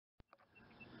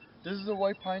This is a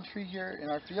white pine tree here in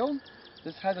our field.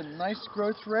 This has a nice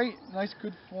growth rate, nice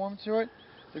good form to it.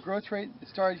 The growth rate, it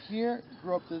started here,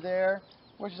 grew up to there,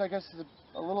 which is, I guess, is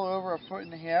a little over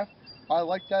 1.5 feet. I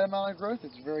like that amount of growth.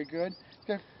 It's very good. It's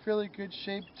got fairly good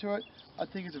shape to it. I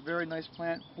think it's a very nice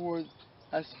plant for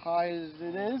as high as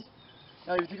it is.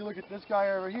 Now, if you take a look at this guy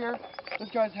over here, this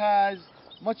guy has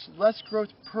much less growth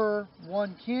per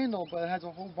one candle, but it has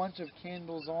a whole bunch of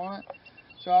candles on it.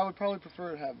 So I would probably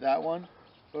prefer to have that one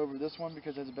over this one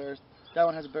because it has a better, that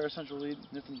one has a better central lead, and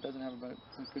this one doesn't have a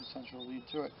good central lead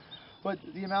to it. But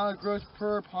the amount of growth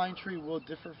per pine tree will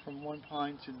differ from one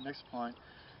pine to the next pine.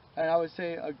 And I would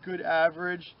say a good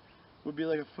average would be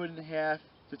like 1.5 feet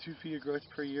to 2 feet of growth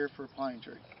per year for a pine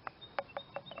tree.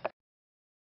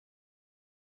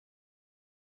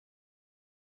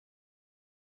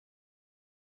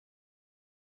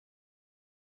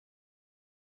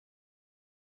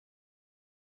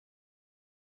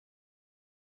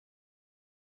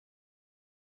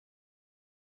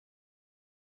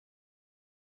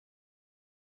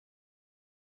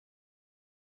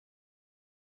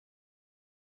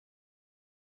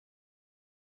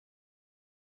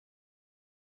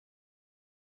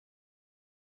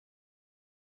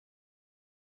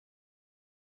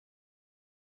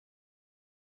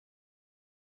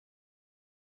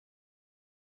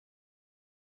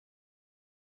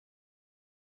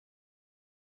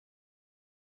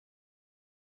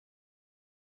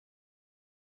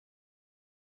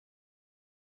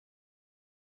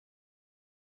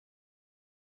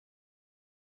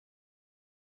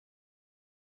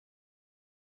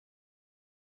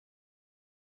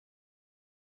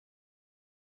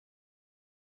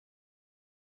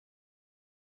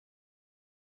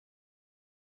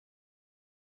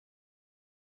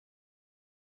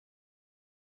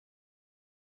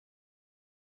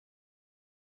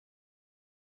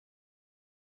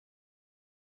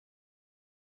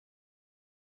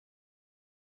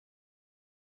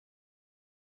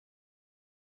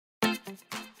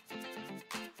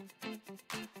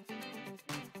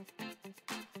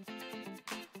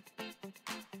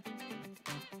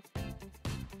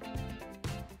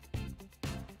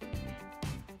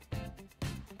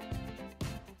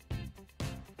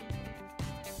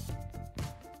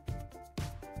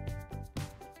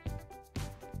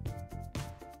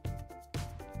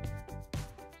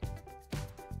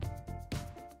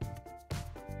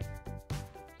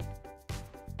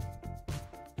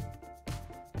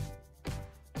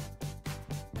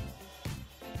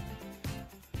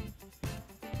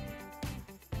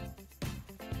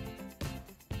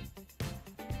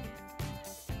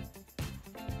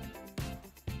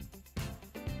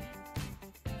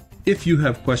 If you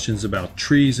have questions about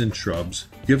trees and shrubs,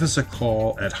 give us a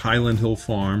call at Highland Hill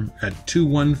Farm at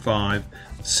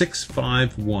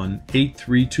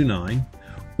 215-651-8329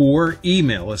 or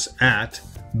email us at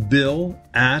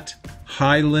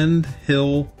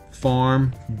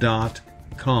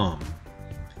bill@highlandhillfarm.com.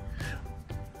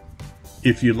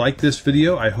 If you like this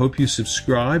video, I hope you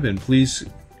subscribe, and please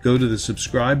go to the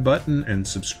subscribe button and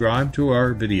subscribe to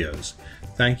our videos.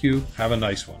 Thank you. Have a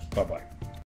nice one. Bye-bye.